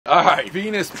All right,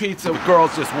 Venus Pizza. The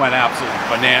girls just went absolutely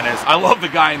bananas. I love the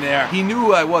guy in there. He knew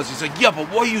who I was. He's like, yeah, but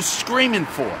what are you screaming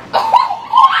for? Oh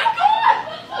my god!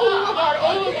 Oh my god!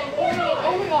 Oh my god!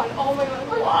 Oh my god! Oh my god!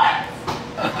 What?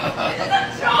 Is it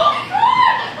a joke?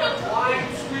 Why are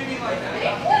you screaming like that?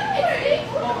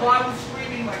 It's Why are you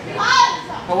screaming like that?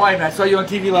 How are you, man? I saw you on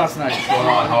TV last night. What's going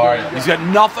on? How are you? He's got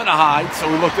nothing to hide, so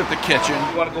we looked at the kitchen.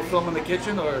 You want to go film in the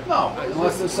kitchen, or No,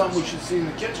 unless there's something we should see in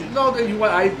the kitchen. no? Then you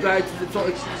want? I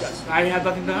had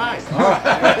nothing to hide. All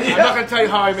right. I'm not gonna tell you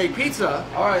how I make pizza.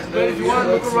 All right, But if you want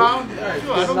to look around, sure,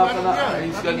 I don't mind.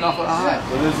 He's got nothing to hide.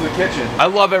 So this is the kitchen. I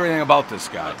love everything about this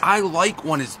guy. I like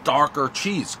when it's darker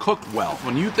cheese, cooked well.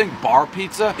 When you think bar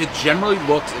pizza, it generally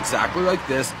looks exactly like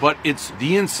this, but it's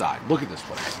the inside. Look at this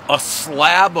place. A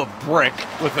slab of brick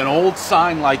with an old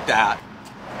sign like that.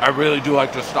 I really do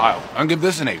like this style. I'm gonna give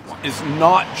this an 8-1. It's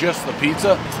not just the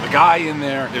pizza, it's the guy in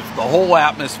there, it's the whole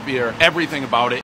atmosphere, everything about it.